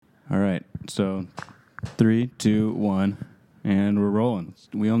All right. So 3, 2, 1, and we're rolling.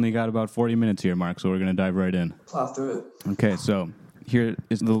 We only got about 40 minutes here, Mark, so we're going to dive right in. Plow through it. Okay, so here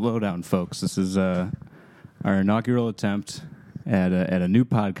is the lowdown, folks. This is our inaugural attempt at a new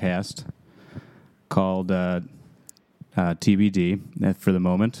podcast called TBD for the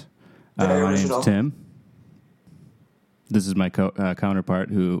moment. My name's Tim. This is my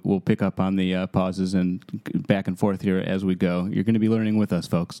counterpart who will pick up on the pauses and back and forth here as we go. You're going to be learning with us,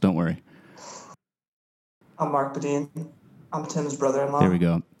 folks. Don't worry. I'm Marc Badine. I'm Tim's brother-in-law. There we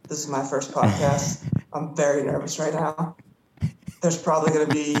go. This is my first podcast. I'm very nervous right now. There's probably going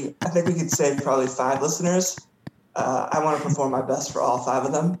to be, I think we could say probably 5 listeners. I want to perform my best for all 5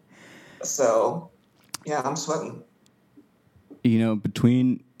 of them. So, yeah, I'm sweating. You know,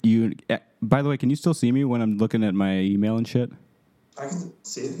 between you... By the way, can you still see me when I'm looking at my email and shit? I can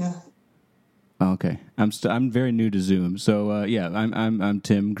see it, yeah. Oh, okay. I'm very new to Zoom. So, yeah, I'm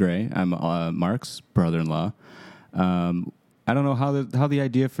Tim Gray. I'm Mark's brother-in-law. I don't know how the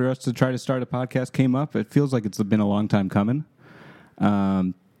idea for us to try to start a podcast came up. It feels like it's been a long time coming.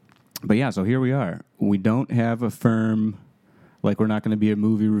 But yeah, so here we are. We don't have a firm, like we're not going to be a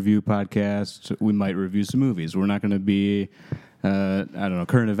movie review podcast. We might review some movies. We're not going to be, I don't know,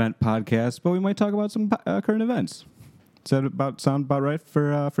 current event podcast, but we might talk about some current events. Does that sound about right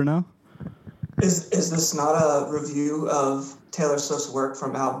for now? Is this not a review of Taylor Swift's work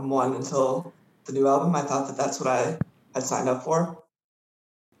from album 1 until the new album? I thought that's what I had signed up for.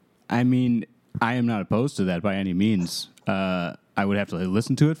 I mean, I am not opposed to that by any means. I would have to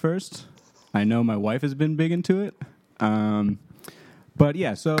listen to it first. I know my wife has been big into it. But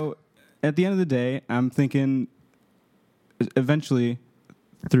yeah, so at the end of the day, I'm thinking eventually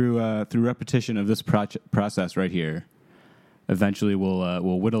through repetition of this process right here, eventually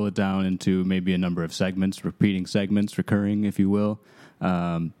we'll whittle it down into maybe a number of segments, repeating segments, recurring, if you will.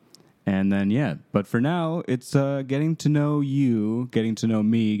 And then, yeah, but for now, it's getting to know you, getting to know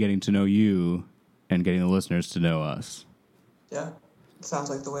me, getting to know you, and getting the listeners to know us. Yeah, it sounds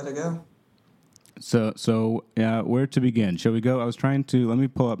like the way to go. So where to begin? Shall we go? I was trying to, let me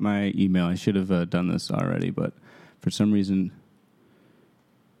pull up my email. I should have done this already, but for some reason,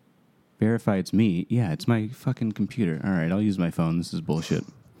 verify it's me. Yeah, it's my fucking computer. All right, I'll use my phone. This is bullshit.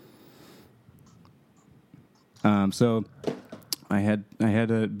 So I had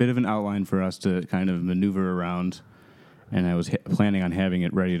a bit of an outline for us to kind of maneuver around, and I was planning on having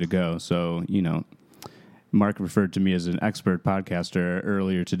it ready to go. So, you know, Mark referred to me as an expert podcaster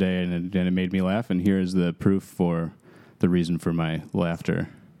earlier today, and it made me laugh, and here is the proof for the reason for my laughter.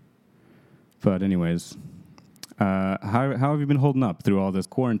 But anyways, how have you been holding up through all this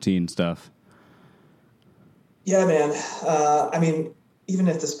quarantine stuff? Yeah, man. I mean, even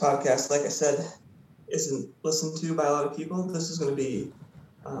if this podcast, like I said, isn't listened to by a lot of people, this is going to be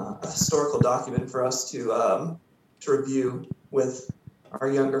a historical document for us to review with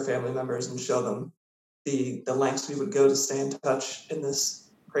our younger family members and show them the lengths we would go to stay in touch in this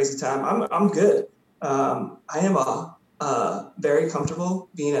crazy time. I'm good. I am very comfortable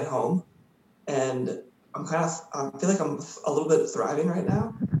being at home, and I feel like I'm a little bit thriving right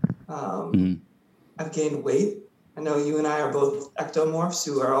now. I've gained weight. I know you and I are both ectomorphs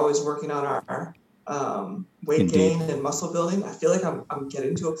who are always working on our weight Indeed. gain and muscle building. I feel like I'm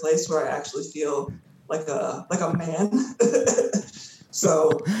getting to a place where I actually feel like a man.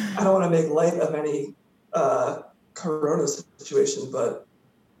 So I don't want to make light of any corona situation, but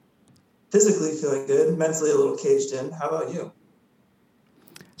physically feeling good, mentally a little caged in. How about you?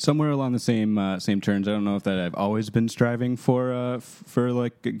 Somewhere along the same terms. I don't know if that I've always been striving for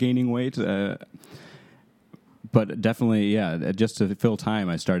like gaining weight, but definitely, yeah. Just to fill time,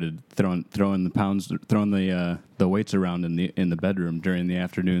 I started throwing the weights around in the bedroom during the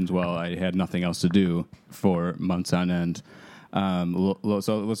afternoons while I had nothing else to do for months on end. So let's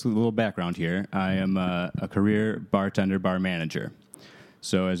a little background here. I am a career bartender, bar manager.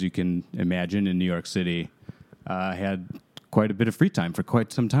 So as you can imagine, in New York City, I had quite a bit of free time for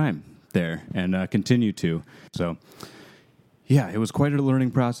quite some time there, and continue to. So, yeah, it was quite a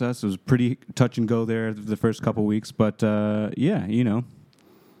learning process. It was pretty touch and go there the first couple weeks, but yeah, you know,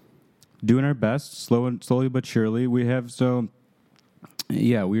 doing our best, slowly but surely. We were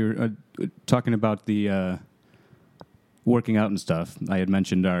talking about the working out and stuff. I had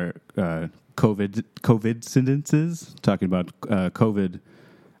mentioned our COVID incidences, talking about COVID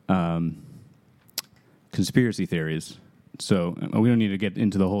conspiracy theories. So we don't need to get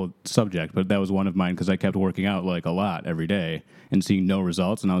into the whole subject, but that was one of mine because I kept working out like a lot every day and seeing no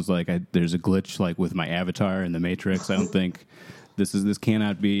results. And I was like, there's a glitch like with my avatar in the Matrix. I don't think This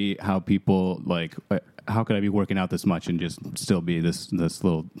cannot be how people like. How could I be working out this much and just still be this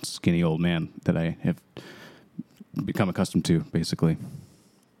little skinny old man that I have become accustomed to, basically?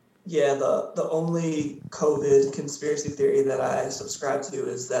 Yeah, the only COVID conspiracy theory that I subscribe to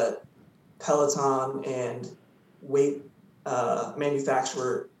is that Peloton and weight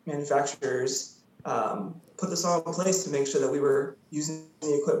manufacturers put this all in place to make sure that we were using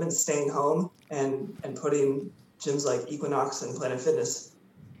the equipment, staying home, and putting gyms like Equinox and Planet Fitness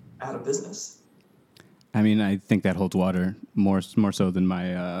out of business. I mean, I think that holds water more so than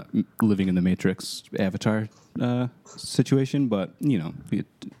my living in the Matrix avatar situation. But,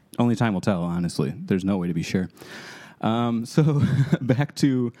 only time will tell, honestly. There's no way to be sure. So back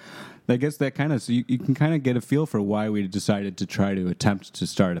to, I guess that kind of, so you can kind of get a feel for why we decided to try to attempt to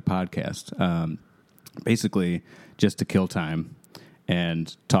start a podcast. Basically, just to kill time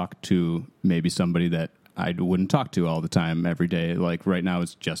and talk to maybe somebody that I wouldn't talk to all the time every day. Like right now,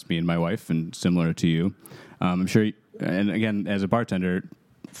 it's just me and my wife, and similar to you. I'm sure, and again, as a bartender,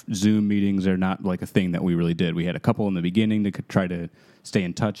 Zoom meetings are not like a thing that we really did. We had a couple in the beginning to try to stay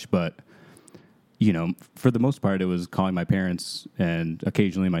in touch, but, for the most part, it was calling my parents and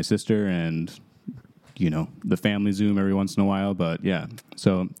occasionally my sister and, the family Zoom every once in a while. But yeah,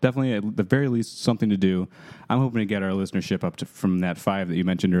 so definitely at the very least something to do. I'm hoping to get our listenership up to from that 5 that you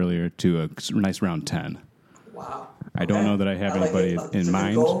mentioned earlier to a nice round 10. Wow. I don't know that I have anybody in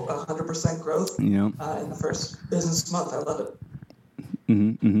mind. Goal, 100% growth in the first business month. I love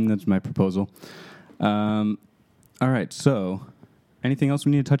it. That's my proposal. All right, so anything else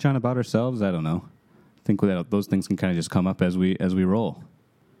we need to touch on about ourselves? I don't know. I think those things can kind of just come up as we roll.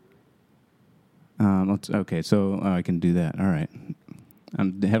 Okay, so I can do that. All right.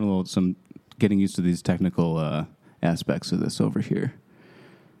 I'm having some getting used to these technical aspects of this over here.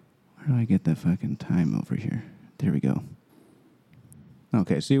 Where do I get the fucking time over here? There we go.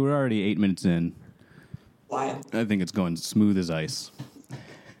 Okay, see, we're already 8 minutes in. Lion. I think it's going smooth as ice.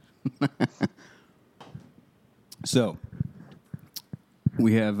 So,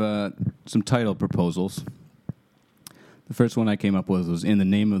 we have some title proposals. The first one I came up with was In the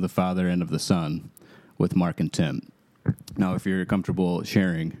Name of the Father and of the Son with Marc and Tim. Now, if you're comfortable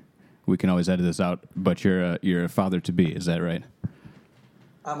sharing, we can always edit this out, but you're a father-to-be, is that right?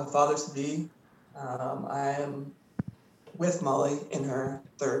 I'm a father-to-be. I am with Molly in her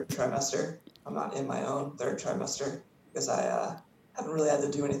 3rd trimester. I'm not in my own 3rd trimester because I haven't really had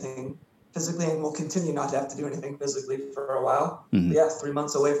to do anything physically and will continue not to have to do anything physically for a while. Mm-hmm. But yeah, 3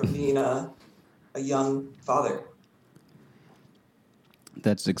 months away from being a young father.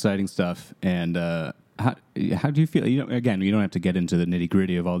 That's exciting stuff. And how do you feel? Again, you don't have to get into the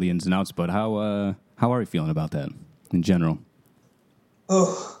nitty-gritty of all the ins and outs, but how are you feeling about that in general?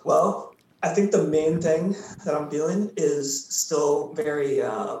 Oh, well, I think the main thing that I'm feeling is still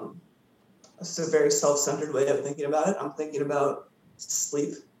it's a very self-centered way of thinking about it. I'm thinking about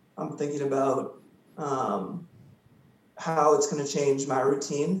sleep. I'm thinking about how it's going to change my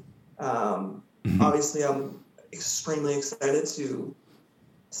routine. Obviously, I'm extremely excited to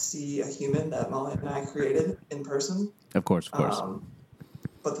see a human that Molly and I created in person. Of course.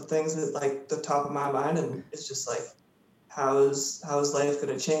 But the things that like the top of my mind, and it's just like, how is life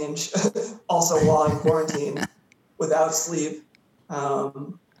going to change? Also, while in quarantine, without sleep.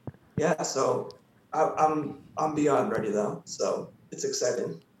 So I'm beyond ready though. So it's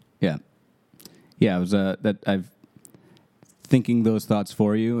exciting. Yeah. I was I've thinking those thoughts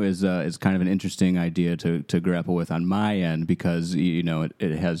for you is kind of an interesting idea to grapple with on my end because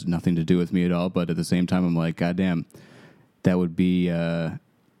it has nothing to do with me at all. But at the same time, I'm like, goddamn, that would be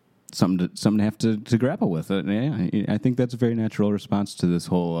something to have to grapple with. I think that's a very natural response to this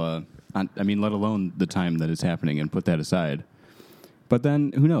whole. Let alone the time that it's happening, and put that aside. But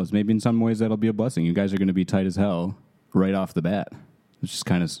then, who knows? Maybe in some ways that'll be a blessing. You guys are going to be tight as hell right off the bat, which is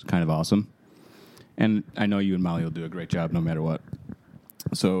kind of awesome. And I know you and Molly will do a great job no matter what.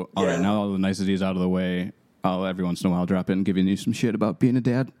 So, all right, now all the niceties out of the way. I'll every once in a while drop in and give you some shit about being a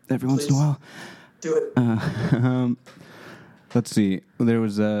dad every once in a while. Do it. Let's see. There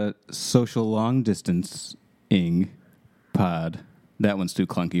was a social long distancing pod. That one's too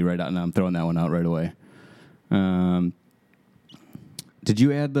clunky right out now. I'm throwing that one out right away. Did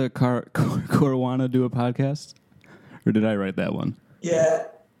you add the Caruana do a podcast? Or did I write that one? Yeah,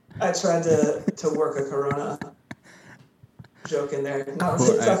 I tried to work a Corona joke in there. It's not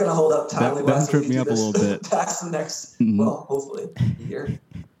going to hold up timely. That tripped me up a little bit. Past the next, hopefully, year.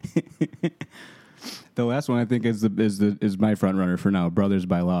 The last one I think is my front runner for now. Brothers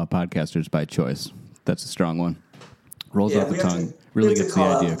by Law, Podcasters by Choice. That's a strong one. Rolls off the tongue. Really gets the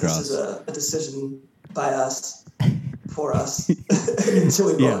idea across. This is a decision by us for us until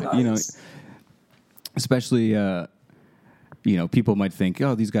we build an audience. Especially, people might think,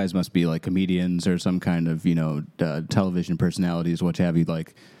 oh, these guys must be like comedians or some kind of, television personalities, what have you,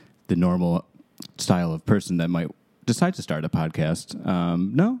 like the normal style of person that might decide to start a podcast.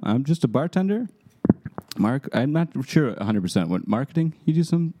 No, I'm just a bartender. Mark, I'm not sure 100% what marketing. You do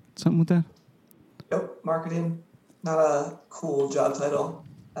something with that? Yep, marketing. Not a cool job title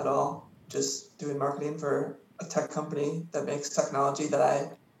at all. Just doing marketing for a tech company that makes technology that I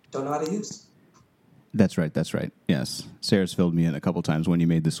don't know how to use. That's right. Yes. Sarah's filled me in a couple times when you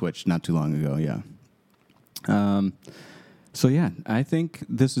made the switch not too long ago, yeah. So, yeah, I think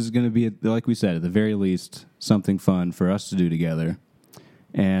this is going to be, like we said, at the very least, something fun for us to do together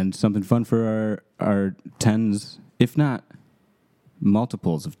and something fun for our tens, if not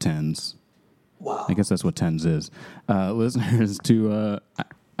multiples of tens. Wow. I guess that's what tens is. Listeners to,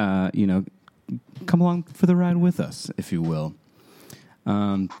 come along for the ride with us, if you will.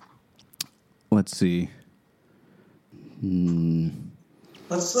 Let's see.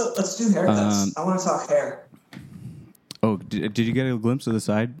 Let's do haircuts. I want to talk hair. Oh, did you get a glimpse of the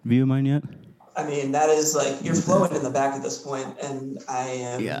side view of mine yet? I mean, that is like you're flowing in the back at this point, and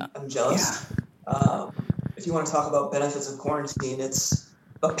I'm jealous. Yeah. If you want to talk about benefits of quarantine, it's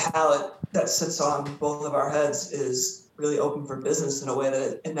a palette that sits on both of our heads is really open for business in a way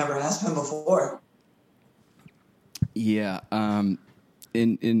that it never has been before. Yeah.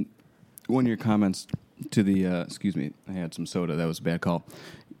 In one of your comments to the excuse me, I had some soda. That was a bad call.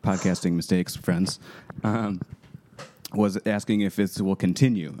 Podcasting mistakes, friends. Was asking if it will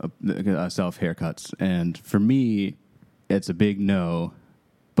continue self haircuts, and for me, it's a big no.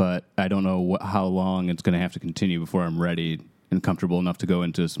 But I don't know how long it's going to have to continue before I'm ready and comfortable enough to go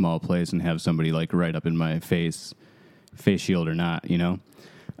into a small place and have somebody like right up in my face shield or not.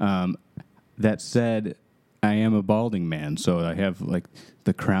 That said, I am a balding man, so I have like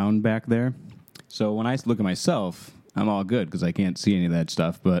the crown back there. So when I look at myself, I'm all good because I can't see any of that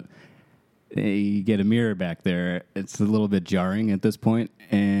stuff. But you get a mirror back there, it's a little bit jarring at this point,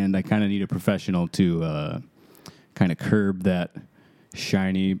 and I kind of need a professional to kind of curb that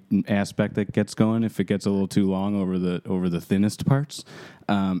shiny aspect that gets going if it gets a little too long over the thinnest parts.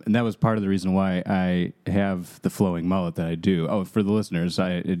 And that was part of the reason why I have the flowing mullet that I do. Oh, for the listeners,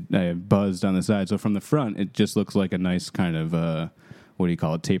 I have buzzed on the side. So from the front, it just looks like a nice kind of, what do you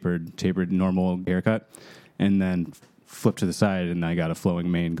call it, tapered normal haircut. And then flip to the side, and I got a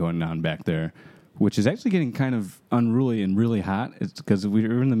flowing mane going on back there, which is actually getting kind of unruly and really hot. It's because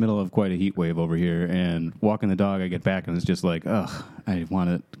we're in the middle of quite a heat wave over here, and walking the dog, I get back, and it's just like, ugh, I want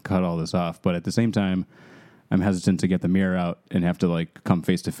to cut all this off. But at the same time, I'm hesitant to get the mirror out and have to like come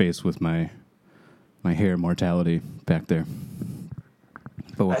face to face with my hair mortality back there.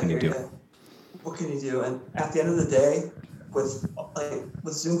 But what can you do? What can you do? And at the end of the day,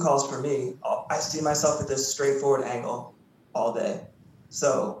 with Zoom calls for me, I see myself at this straightforward angle all day.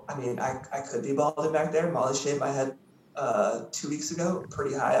 So, I mean, I could be balding back there. Molly shaved my head 2 weeks ago,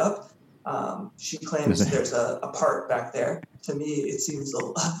 pretty high up. She claims there's a part back there. To me, it seems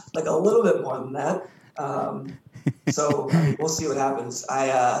like a little bit more than that. So, I mean, we'll see what happens.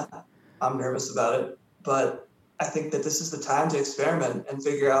 I'm nervous about it, but I think that this is the time to experiment and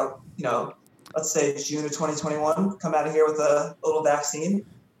figure out, let's say June of 2021, come out of here with a little vaccine.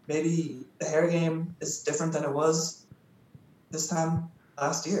 Maybe the hair game is different than it was this time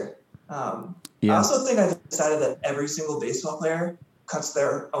last year. I also think I decided that every single baseball player cuts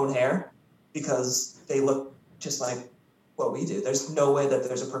their own hair because they look just like what we do. There's no way that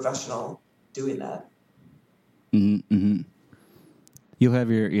there's a professional doing that. Mm-hmm. You'll have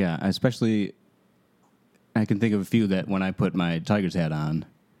especially I can think of a few that when I put my Tigers hat on.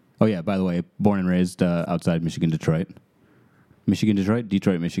 Oh, yeah, by the way, born and raised outside Michigan, Detroit.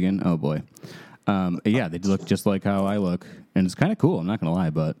 Detroit, Michigan. Oh, boy. They look just like how I look, and it's kind of cool. I'm not going to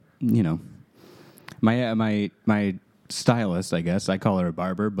lie, but, my stylist, I guess, I call her a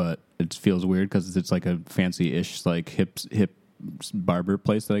barber, but it feels weird because it's like a fancy-ish, like hip barber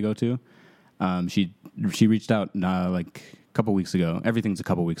place that I go to. She reached out like a couple weeks ago. Everything's a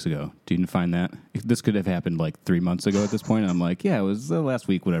couple weeks ago. Do you find that? This could have happened like 3 months ago at this point. I'm like, yeah, it was last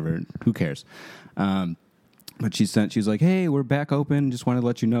week, whatever. Who cares? But she's like, hey, we're back open. Just wanted to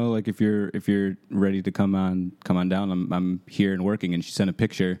let you know, like, if you're ready to come on down, I'm here and working. And she sent a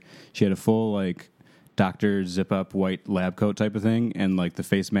picture. She had a full like doctor zip up white lab coat type of thing, and like the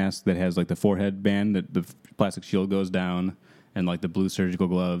face mask that has like the forehead band that the plastic shield goes down, and like the blue surgical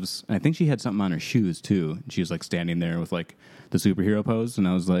gloves. And I think she had something on her shoes too. And she was like standing there with like the superhero pose. And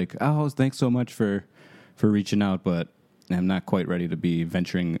I was like, oh, thanks so much for reaching out, but I'm not quite ready to be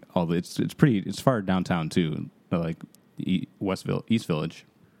venturing all the. It's far downtown too. Like East Village.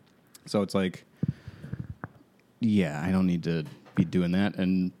 So it's like, yeah, I don't need to be doing that.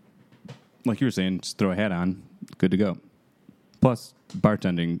 And like you were saying, just throw a hat on, good to go. Plus,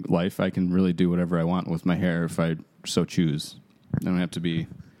 bartending life, I can really do whatever I want with my hair if I so choose. I don't have to be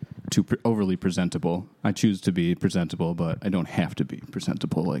too overly presentable. I choose to be presentable, but I don't have to be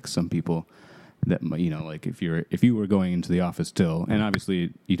presentable like some people that, you know, like if you were going into the office still, and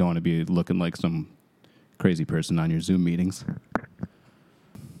obviously you don't want to be looking like some crazy person on your Zoom meetings.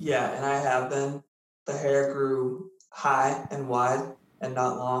 Yeah, and I have been. The hair grew high and wide and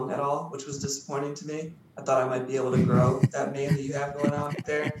not long at all, which was disappointing to me. I thought I might be able to grow that mane that you have going on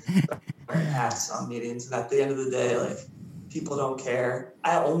there. But I'm wearing hats on meetings, and at the end of the day, like, people don't care.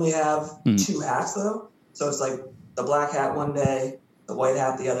 I only have 2 hats though, so it's like the black hat one day, the white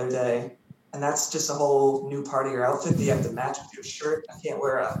hat the other day, and that's just a whole new part of your outfit that you have to match with your shirt. I can't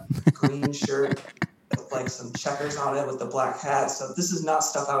wear a green shirt with like some checkers on it with the black hat. So this is not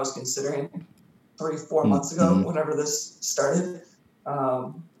stuff I was considering 3-4 months ago, whenever this started.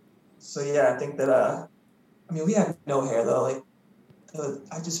 So yeah, I think that I mean, we have no hair though. Like,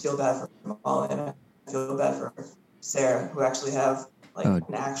 I just feel bad for Molly, and I feel bad for Sarah, who actually have like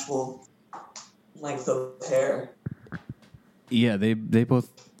an actual length of hair. Yeah, they both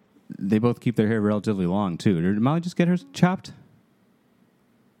keep their hair relatively long too. Did Molly just get hers chopped?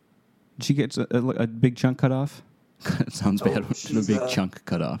 She gets a big chunk cut off. It sounds bad. A big chunk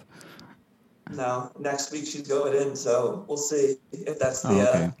cut off. No, next week she's going in, so we'll see if that's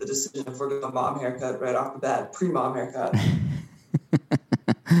the decision. If we're going to mom haircut right off the bat, pre-mom haircut.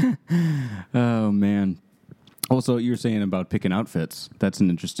 Oh man. Also, you were saying about picking outfits. That's an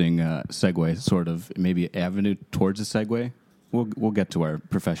interesting segue, sort of maybe avenue towards a segue. We'll get to our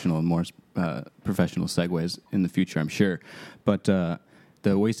professional and more professional segues in the future, I'm sure. But the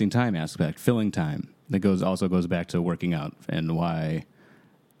wasting time aspect, filling time, that also goes back to working out and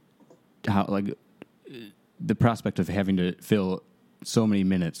how like the prospect of having to fill so many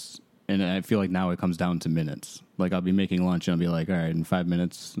minutes. And I feel like now it comes down to minutes. Like, I'll be making lunch and I'll be like, all right, in 5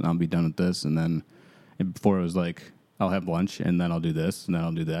 minutes I'll be done with this. And then before it was like, I'll have lunch and then I'll do this and then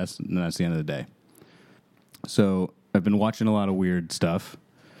I'll do this. And then that's the end of the day. So I've been watching a lot of weird stuff.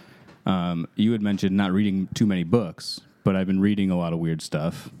 You had mentioned not reading too many books, but I've been reading a lot of weird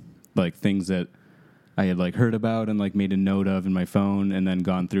stuff, like things that I had like heard about and like made a note of in my phone and then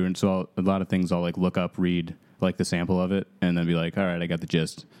gone through. And so a lot of things I'll like look up, read like the sample of it, and then be like, all right, I got the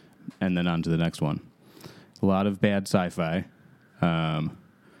gist, and then on to the next one. A lot of bad sci-fi.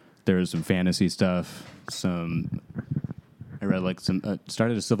 There's some fantasy stuff. I read like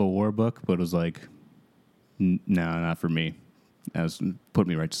started a Civil War book, but it was like, no, not for me. Put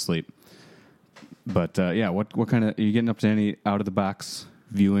me right to sleep. But yeah, what kind of, are you getting up to any out of the box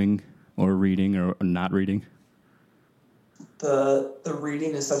viewing or reading or not reading? The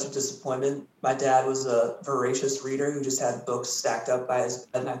reading is such a disappointment. My dad was a voracious reader who just had books stacked up by his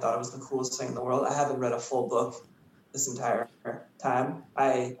bed, and I thought it was the coolest thing in the world. I haven't read a full book this entire time.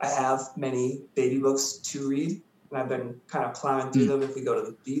 I have many baby books to read, and I've been kind of plowing through them if we go to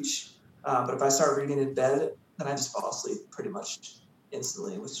the beach. But if I start reading in bed, then I just fall asleep pretty much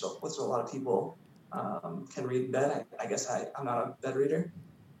instantly, which a lot of people can read in bed. I guess I'm not a bed reader.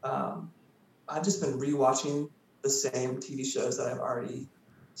 I've just been rewatching the same TV shows that I've already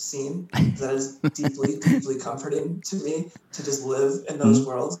seen. That is deeply, deeply comforting to me to just live in those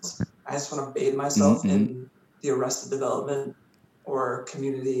worlds. I just want to bathe myself in the Arrested Development or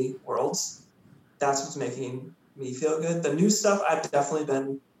Community worlds. That's what's making me feel good. The new stuff, I've definitely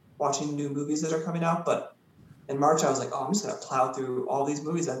been watching new movies that are coming out, but in March I was like, I'm just going to plow through all these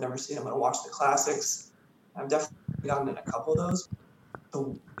movies I've never seen. I'm going to watch the classics. I've definitely gotten in a couple of those, but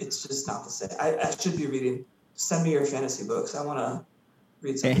it's just not the same. I should be reading. Send me your fantasy books. I want to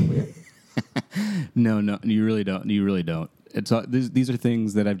read something weird. No, you really don't. You really don't. It's these are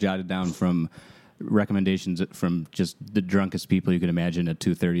things that I've jotted down from recommendations from just the drunkest people you can imagine at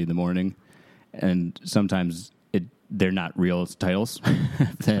 2:30 in the morning, and sometimes they're not real titles.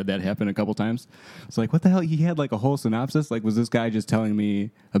 I've had that happen a couple times. It's like, what the hell? He had like a whole synopsis. Like, was this guy just telling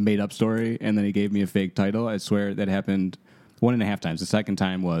me a made up story and then he gave me a fake title? I swear that happened 1.5 times. The second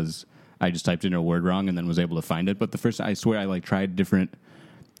time was I just typed in a word wrong and then was able to find it. But the first, I swear, I like tried different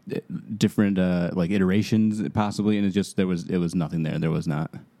like iterations possibly, and it was nothing there. There was not.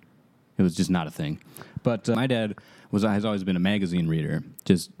 It was just not a thing. But my dad has always been a magazine reader,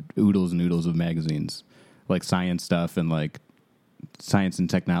 just oodles and oodles of magazines, like science stuff and like science and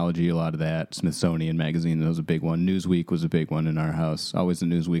technology, a lot of that. Smithsonian magazine, that was a big one. Newsweek was a big one in our house. Always a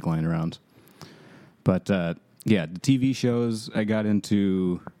Newsweek lying around. But yeah, the TV shows I got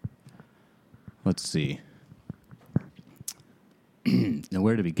into. Let's see. Now,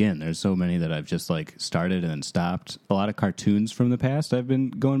 where to begin? There's so many that I've just like started and then stopped. A lot of cartoons from the past I've been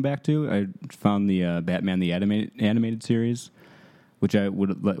going back to. I found the Batman the animated series, which I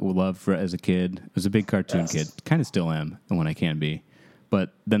would love for as a kid. I was a big cartoon kid, kind of still am when I can be,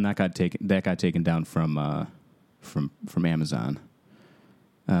 but then that got taken down from Amazon.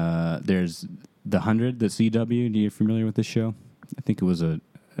 There's The 100, the CW. Are you familiar with this show? I think it was a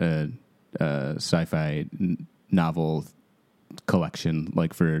sci-fi novel collection,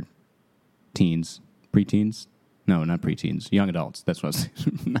 like for teens, preteens. No, not preteens. Young adults. That's what I was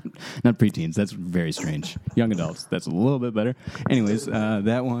saying. Not preteens. That's very strange. Young adults. That's a little bit better. Anyways,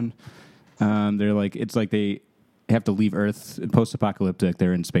 that one, they're like, it's like they have to leave Earth, post-apocalyptic.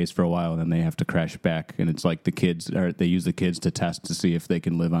 They're in space for a while, and then they have to crash back. And it's like they use the kids to test to see if they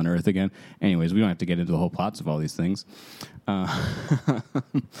can live on Earth again. Anyways, we don't have to get into the whole plots of all these things.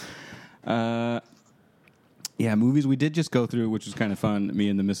 Yeah, movies we did just go through, which was kind of fun. Me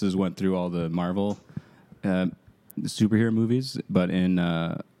and the missus went through all the Marvel superhero movies, but in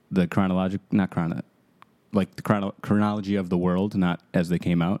the chronology of the world, not as they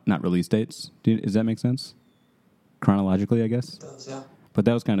came out, not release dates. Does that make sense? Chronologically, I guess. It does, yeah. But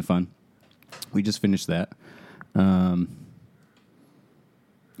that was kind of fun. We just finished that.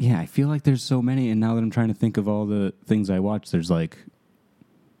 Yeah, I feel like there's so many, and now that I'm trying to think of all the things I watch, there's like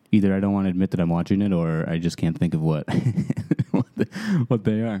either I don't want to admit that I'm watching it, or I just can't think of what what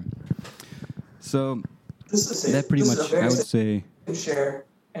they are. So that pretty much, I would say. You can share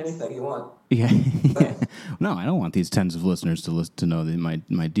anything you want. Yeah. No, I don't want these tens of listeners to know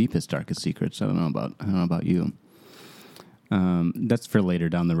my deepest, darkest secrets. I don't know about you. That's for later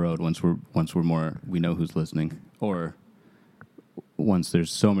down the road, once we know who's listening, or once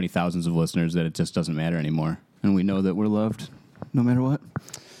there's so many thousands of listeners that it just doesn't matter anymore, and we know that we're loved no matter what.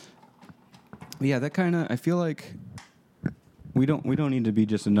 But yeah, that kind of, I feel like we don't need to be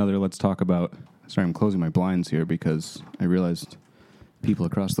just another let's talk about. Sorry, I'm closing my blinds here because I realized people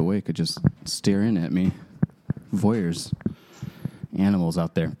across the way could just stare in at me. Voyeurs, animals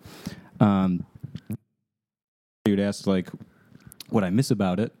out there. You'd asked like what I miss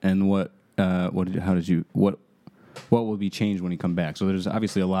about it and what will be changed when you come back. So there's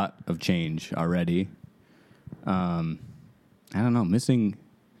obviously a lot of change already. I don't know, missing.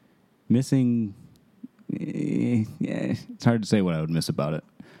 Yeah, it's hard to say what I would miss about it.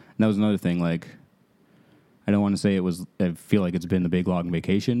 And that was another thing. Like, I don't want to say it was. I feel like it's been a big long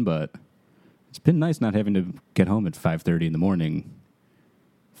vacation, but it's been nice not having to get home at 5:30 in the morning.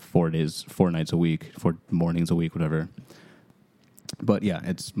 4 nights a week, 4 mornings a week, whatever. But yeah,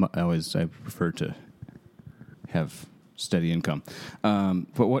 I prefer to have steady income.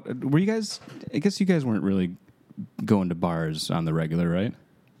 But what were you guys? I guess you guys weren't really going to bars on the regular, right?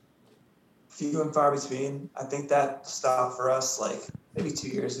 Few and far between. I think that stopped for us like maybe 2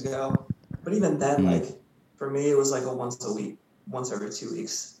 years ago. But even then, like for me, it was like a once every 2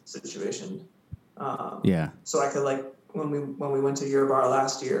 weeks situation. Yeah. So I could like when we went to your bar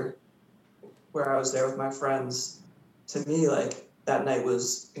last year, where I was there with my friends. To me, like that night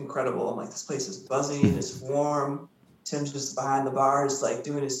was incredible. I'm like, this place is buzzing, it's warm. Tim's just behind the bar, just like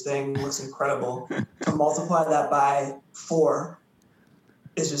doing his thing. Looks incredible. To multiply that by 4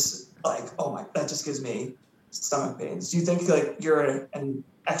 is just like, oh my, that just gives me stomach pains. Do you think like you're an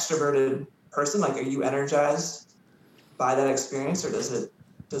extroverted person? Like, are you energized by that experience, or does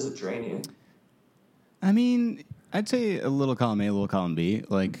it drain you? I mean, I'd say a little column A, a little column B.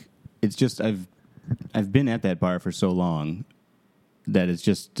 Like, it's just I've been at that bar for so long that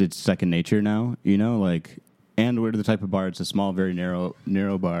it's second nature now, you know, like, and we're the type of bar, it's a small, very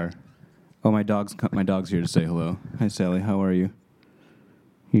narrow bar. Oh, my dog's here to say hello. Hi, Sally, how are you?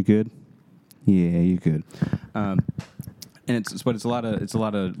 You good? Yeah, you good. And it's a lot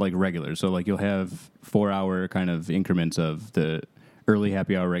of like regulars. So like you'll have 4-hour kind of increments of the early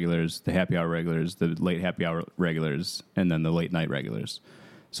happy hour regulars, the happy hour regulars, the late happy hour regulars, and then the late night regulars.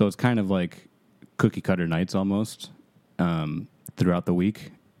 So it's kind of like cookie cutter nights almost throughout the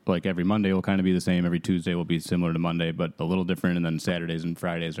week. Like every Monday will kind of be the same. Every Tuesday will be similar to Monday, but a little different. And then Saturdays and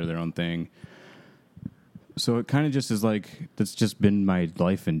Fridays are their own thing. So it kind of just is like, that's just been my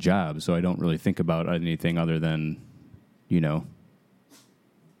life and job. So I don't really think about anything other than, you know,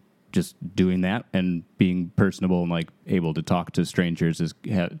 just doing that and being personable and like able to talk to strangers is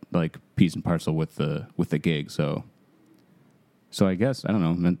like piece and parcel with the gig. So I guess, I don't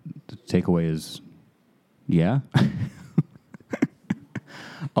know, the takeaway is, yeah.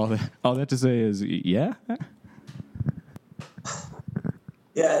 all that to say is, yeah.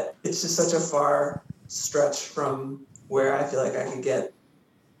 Yeah, it's just such a far stretch from where I feel like I could get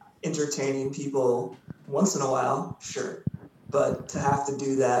entertaining people once in a while, sure. but to have to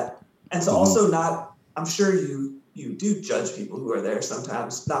do that, and to also not, I'm sure you do judge people who are there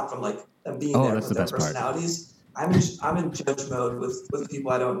sometimes, not from like them being there, that's but the their best part. personalities. I'm in judge mode with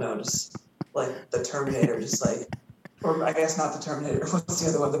people I don't know, just like the Terminator, just like, or I guess not the Terminator. What's the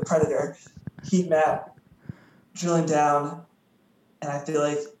other one? The Predator. Heat map, drilling down, and I feel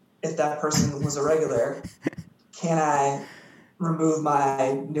like if that person was a regular, can I remove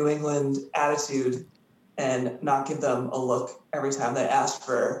my New England attitude and not give them a look every time they ask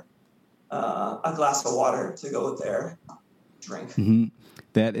for a glass of water to go with their drink? Mm-hmm.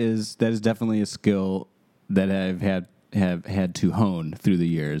 That is definitely a skill that I've had to hone through the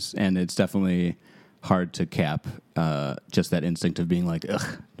years, and it's definitely hard to cap just that instinct of being like,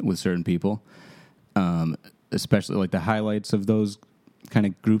 ugh, with certain people. Especially like the highlights of those kind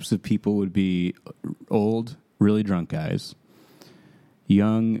of groups of people would be old, really drunk guys,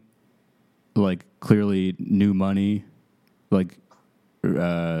 young, like clearly new money, like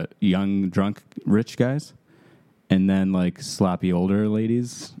young, drunk, rich guys, and then like sloppy older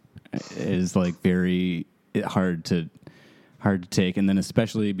ladies is like very hard to take, and then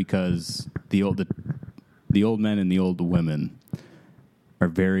especially because the old men and the old women are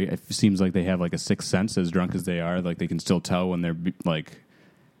very, it seems like they have like a sixth sense, as drunk as they are, like they can still tell when they're like,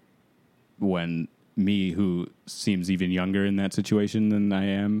 when me, who seems even younger in that situation than I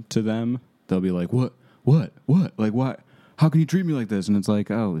am to them, they'll be like, what, like what, how can you treat me like this? And it's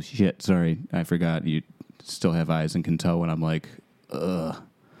like, oh shit, sorry, I forgot you still have eyes and can tell when I'm like, ugh.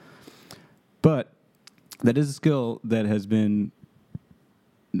 But that is a skill that has been,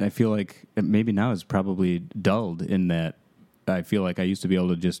 I feel like maybe now is probably dulled, in that I feel like I used to be able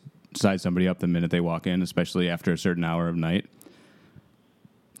to just size somebody up the minute they walk in, especially after a certain hour of night.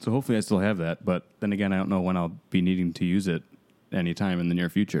 So hopefully I still have that, but then again, I don't know when I'll be needing to use it anytime in the near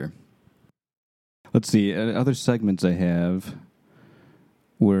future. Let's see, other segments I have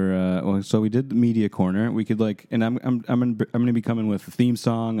were, so we did the media corner. We could like, and I'm gonna be coming with a theme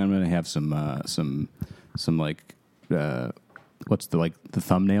song. I'm gonna have some like, what's the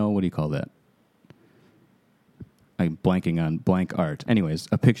thumbnail? What do you call that? I'm blanking on blank art. Anyways,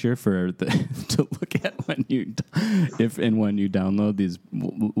 a picture for to look at when you download these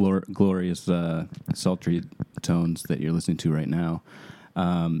glorious sultry tones that you're listening to right now,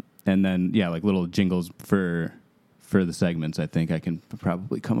 and then like little jingles for the segments. I think I can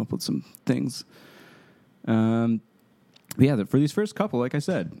probably come up with some things. But yeah, for these first couple, like I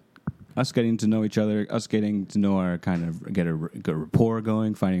said, us getting to know each other, us getting to know our kind of get a rapport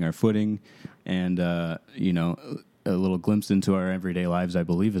going, finding our footing, and a little glimpse into our everyday lives, I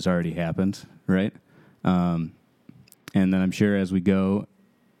believe, has already happened, right? And then I'm sure as we go,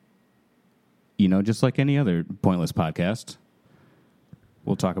 just like any other pointless podcast,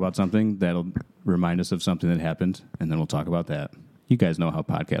 we'll talk about something that'll remind us of something that happened, and then we'll talk about that. You guys know how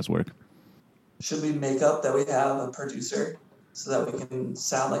podcasts work. Should we make up that we have a producer so that we can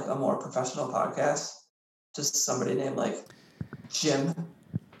sound like a more professional podcast? Just somebody named like Jim.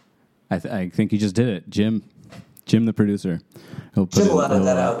 I think you just did it, Jim, the producer. Jim will edit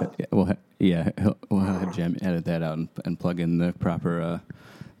that out. We'll have Jim edit that out and plug in the proper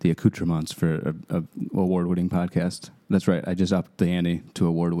the accoutrements for a award-winning podcast. That's right. I just upped the ante to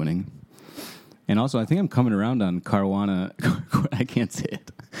award-winning. And also, I think I'm coming around on Caruana. I can't say it.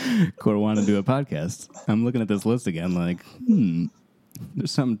 Caruana do a podcast. I'm looking at this list again, like,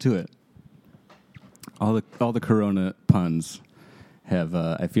 there's something to it. All the Corona puns have.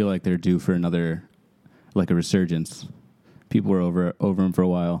 I feel like they're due for another, like a resurgence. People were over them for a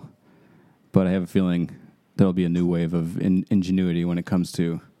while, but I have a feeling there'll be a new wave of ingenuity when it comes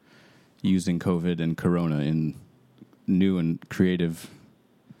to using COVID and Corona in new and creative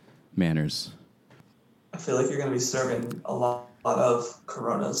manners. I feel like you're going to be serving a lot of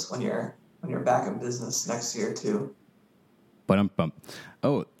Coronas when you're back in business next year too. Bump.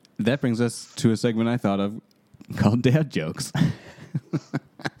 Oh, that brings us to a segment I thought of called Dad Jokes.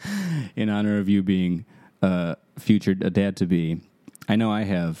 In honor of you being a dad to be. I know I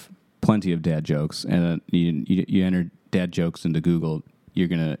have plenty of dad jokes, and you enter dad jokes into Google,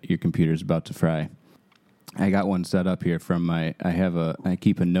 your computer's about to fry. I got one set up here from I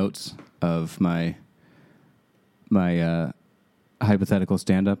keep a notes of my hypothetical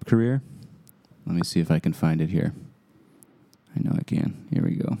stand-up career. Let me see if I can find it here. I know I can. Here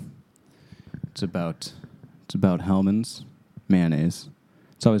we go. It's about Hellmann's mayonnaise.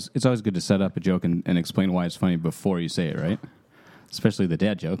 It's always good to set up a joke and explain why it's funny before you say it, right? Especially the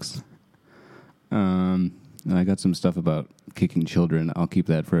dad jokes. And I got some stuff about kicking children. I'll keep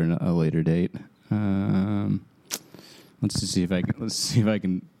that for a later date. Let's see if I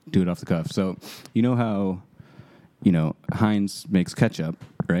can do it off the cuff. So, you know how Heinz makes ketchup,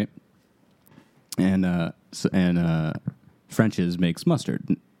 right? And French's makes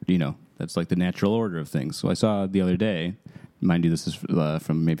mustard. That's like the natural order of things. So I saw the other day, mind you, this is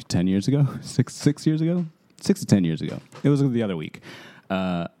from maybe 10 years ago, 6 years ago, 6 to 10 years ago. It was the other week.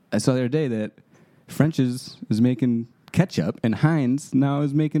 I saw the other day that French's is making ketchup and Heinz now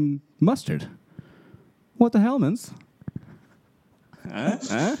is making mustard. What the hell, mans?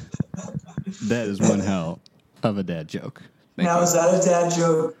 That is one hell of a dad joke. Thank you. Is that a dad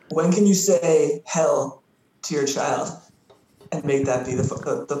joke? When can you say hell to your child and make that be the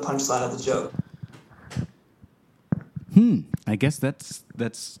punchline of the joke? I guess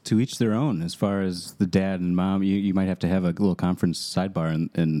that's to each their own. As far as the dad and mom, you might have to have a little conference sidebar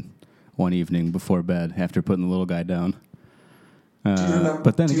in one evening before bed after putting the little guy down. Do you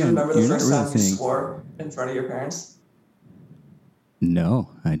remember the first time you swore in front of your parents? No,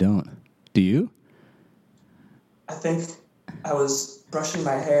 I don't. Do you? I think I was brushing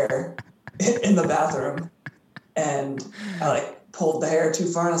my hair in the bathroom, and I pulled the hair too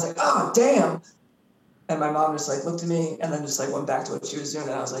far, and I was like, "Oh, damn!" And my mom just looked at me, and then just went back to what she was doing,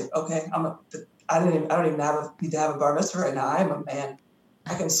 and I was like, "Okay, I don't even need to have a bar mitzvah right now. I am a man.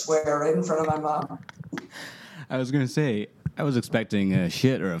 I can swear right in front of my mom." I was gonna say I was expecting a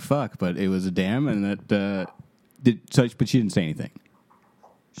shit or a fuck, but it was a damn, and that but she didn't say anything.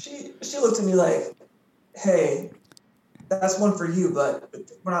 She looked at me like, "Hey, that's one for you, but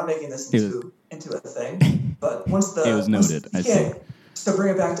we're not making this into a thing." But once it was noted, I think. To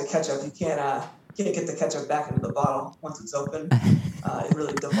bring it back to ketchup, you can't get the ketchup back into the bottle once it's open. It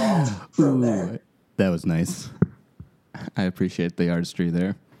really devolved from there. That was nice. I appreciate the artistry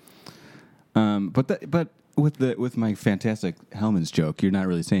there. But with my fantastic Hellman's joke, you're not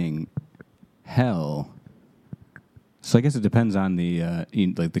really saying hell. So I guess it depends on the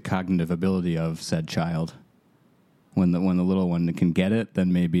the cognitive ability of said child. When the little one can get it,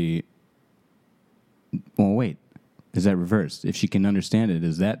 then maybe. Well, wait, is that reversed? If she can understand it,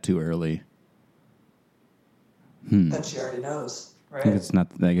 is that too early? Then she already knows, right? I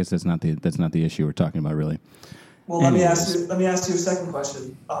guess that's not the issue we're talking about, really. Well, let me ask you a second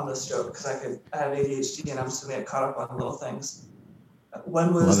question on this joke, because I have ADHD and I'm still getting caught up on little things.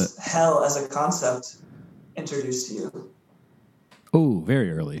 When was hell as a concept introduced to you? Oh,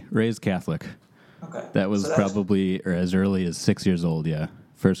 very early. Raised Catholic. Okay. That was probably as early as 6 years old. Yeah,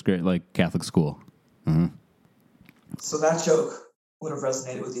 first grade, Catholic school. Mm-hmm. So that joke would have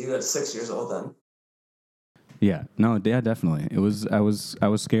resonated with you at 6 years old, then. Yeah. No. Yeah. Definitely. It was. I was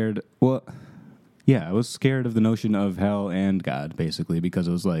scared. Well. Yeah, I was scared of the notion of hell and God, basically, because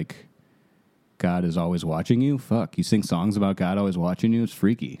it was like, God is always watching you? Fuck, you sing songs about God always watching you? It's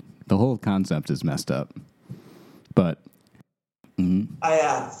freaky. The whole concept is messed up. But,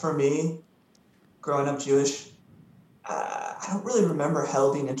 for me, growing up Jewish, I don't really remember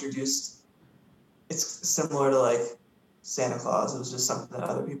hell being introduced. It's similar to, Santa Claus. It was just something that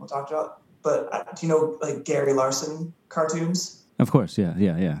other people talked about. But do you know, Gary Larson cartoons? Of course,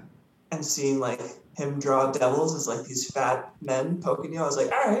 yeah. And seeing him draw devils as these fat men poking you, I was like,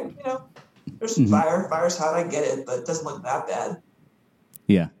 all right, there's some fire. Fire's hot, I get it, but it doesn't look that bad.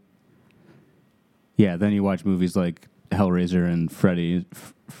 Yeah. Yeah, then you watch movies like Hellraiser and Freddy,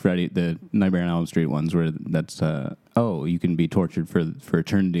 the Nightmare on Elm Street ones, where that's you can be tortured for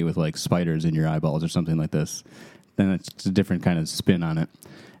eternity with spiders in your eyeballs or something like this. Then it's a different kind of spin on it.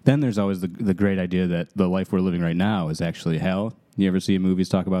 Then there's always the great idea that the life we're living right now is actually hell. You ever see movies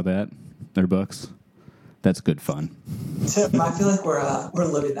talk about that? Or books? That's good fun. Tim, I feel like we're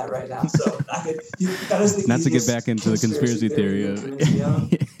living that right now. So that is the not to get back into the conspiracy theory of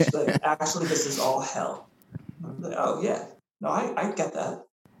actually this is all hell. Oh yeah, no, I get that.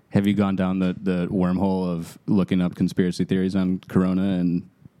 Have you gone down the wormhole of looking up conspiracy theories on Corona and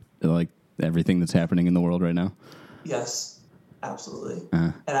everything that's happening in the world right now? Yes, absolutely.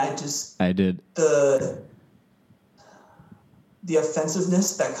 And I did. The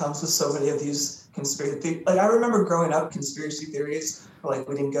offensiveness that comes with so many of these conspiracy theories. I remember growing up, conspiracy theories were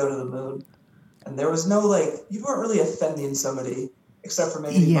we didn't go to the moon. And there was no, you weren't really offending somebody, except for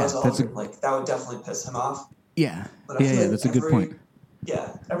maybe Buzz Aldrin. That would definitely piss him off. Yeah. But that's a good point.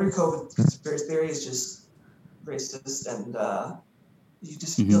 Yeah, every COVID conspiracy theory is just racist, and you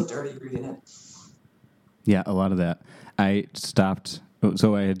just feel dirty reading it. Yeah, a lot of that. I stopped.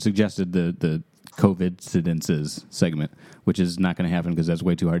 So I had suggested the COVID incidences segment, which is not going to happen because that's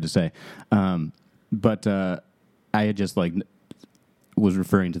way too hard to say. But I had just was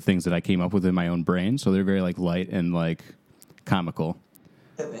referring to things that I came up with in my own brain, so they're very light and comical.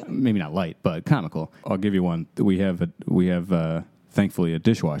 Maybe not light, but comical. I'll give you one. We have thankfully a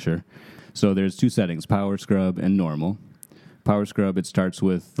dishwasher. So there's two settings, power scrub and normal. Power scrub, it starts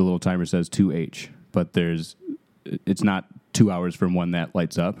with the little timer says 2H, but it's not 2 hours from when that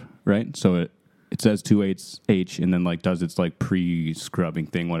lights up, right? So it says 2H and then like does its like pre-scrubbing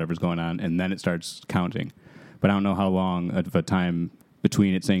thing, whatever's going on, and then it starts counting. But I don't know how long of a time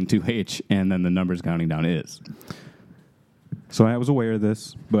between it saying 2H and then the numbers counting down is. So I was aware of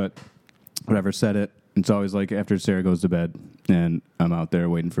this, but whatever, set it. It's always like after Sarah goes to bed and I'm out there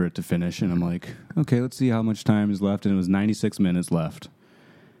waiting for it to finish, and I'm like, okay, let's see how much time is left. And it was 96 minutes left.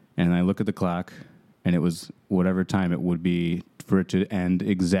 And I look at the clock, and it was whatever time it would be for it to end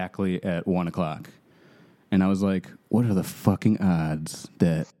exactly at 1 o'clock. And I was like, what are the fucking odds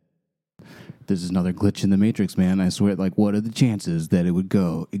that this is another glitch in the Matrix, man? I swear, like, what are the chances that it would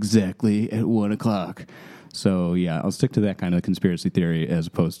go exactly at 1 o'clock? So, yeah, I'll stick to that kind of conspiracy theory as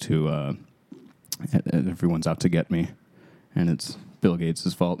opposed to everyone's out to get me, and it's Bill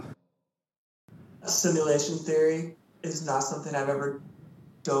Gates' fault. Simulation theory is not something I've ever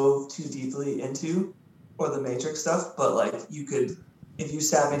dove too deeply into, or the Matrix stuff, but like you could, if you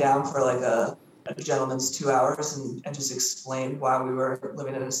sat me down for like a gentleman's 2 hours and just explained why we were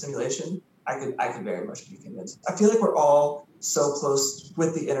living in a simulation, I could very much be convinced. I feel like we're all so close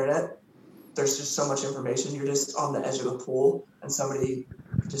with the internet. There's just so much information. You're just on the edge of a pool, and somebody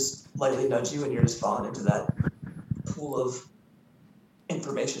just lightly nudge you, and you're just falling into that pool of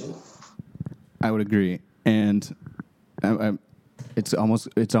information. I would agree, and it's almost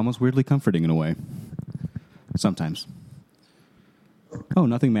weirdly comforting in a way. Sometimes. Oh,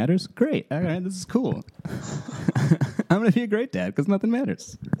 nothing matters? Great. All right, this is cool. I'm going to be a great dad because nothing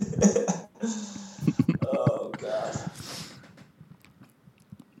matters. Oh, God.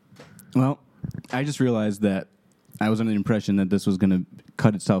 Well, I just realized that I was under the impression that this was going to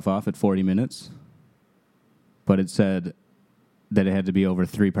cut itself off at 40 minutes, but it said that it had to be over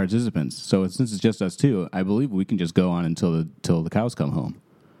 3 participants. So since it's just us two, I believe we can just go on until the cows come home.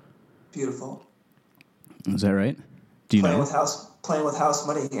 Beautiful. Is that right? Do you know? Playing with house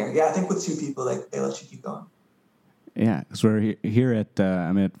money here. Yeah, I think with 2 people, they let you keep going. Yeah, because we're here at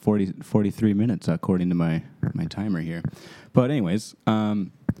I'm at 43 minutes according to my timer here. But anyways,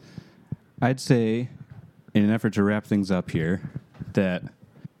 I'd say in an effort to wrap things up here that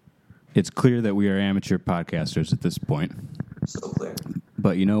it's clear that we are amateur podcasters at this point. So clear.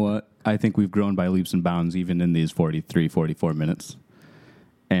 But you know what? I think we've grown by leaps and bounds even in these 43, 44 minutes.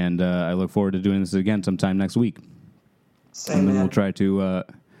 And I look forward to doing this again sometime next week. Same, and then man. we'll try to,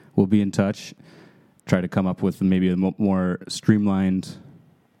 we'll be in touch, try to come up with maybe a more streamlined,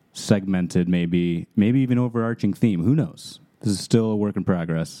 segmented, maybe even overarching theme. Who knows? This is still a work in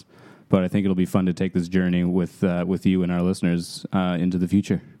progress, but I think it'll be fun to take this journey with you and our listeners into the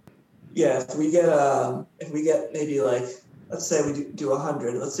future. Yeah, if we get maybe like, let's say we do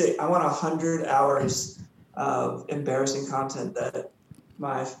 100. Let's say I want 100 hours of embarrassing content that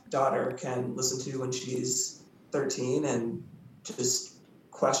my daughter can listen to when she's 13 and just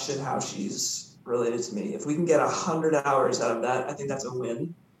question how she's related to me. If we can get 100 hours out of that, I think that's a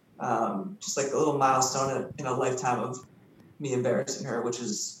win. Just like a little milestone in a lifetime of me embarrassing her, which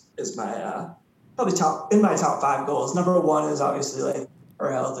is my probably top 5 goals. Number 1 is obviously like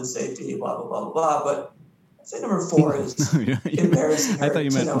her health and safety, blah blah blah blah blah. But I'd say number 4 is embarrassing her. I thought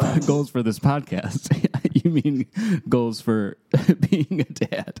you meant goals for this podcast. You mean goals for being a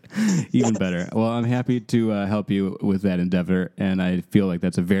dad. Even better. Well, I'm happy to help you with that endeavor, and I feel like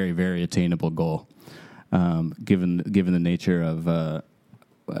that's a very, very attainable goal, given the nature of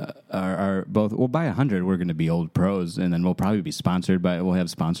our both. Well, by 100, we're going to be old pros, and then we'll probably be we'll have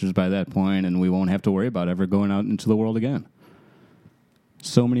sponsors by that point, and we won't have to worry about ever going out into the world again.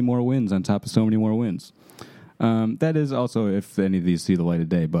 So many more wins on top of so many more wins. That is also if any of these see the light of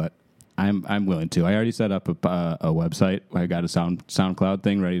day, but I'm willing to. I already set up a website. I got a SoundCloud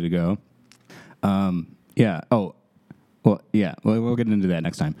thing ready to go. Yeah. Oh, well, yeah. We'll get into that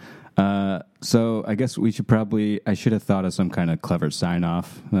next time. So I guess I should have thought of some kind of clever sign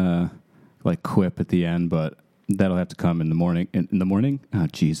off, like quip at the end, but that'll have to come in the morning. In the morning? Oh,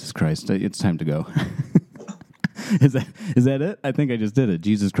 Jesus Christ! It's time to go. Is that it? I think I just did it.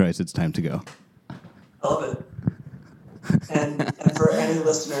 Jesus Christ! It's time to go. I love it. And for any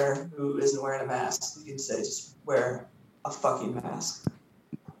listener who isn't wearing a mask, you can say just wear a fucking mask.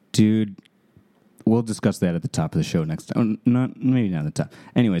 Dude, we'll discuss that at the top of the show next time. Maybe not at the top.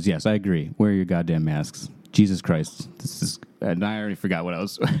 Anyways, yes, I agree. Wear your goddamn masks. Jesus Christ. And I already forgot what I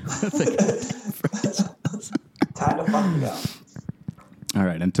was thinking. Time to fucking go. All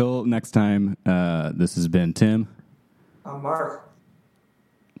right, until next time, this has been Tim. I'm Mark.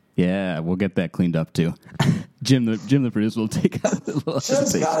 Yeah, we'll get that cleaned up too. Jim the producer will take a little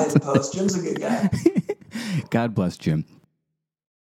Jim's got it in post. Jim's a good guy. God bless Jim.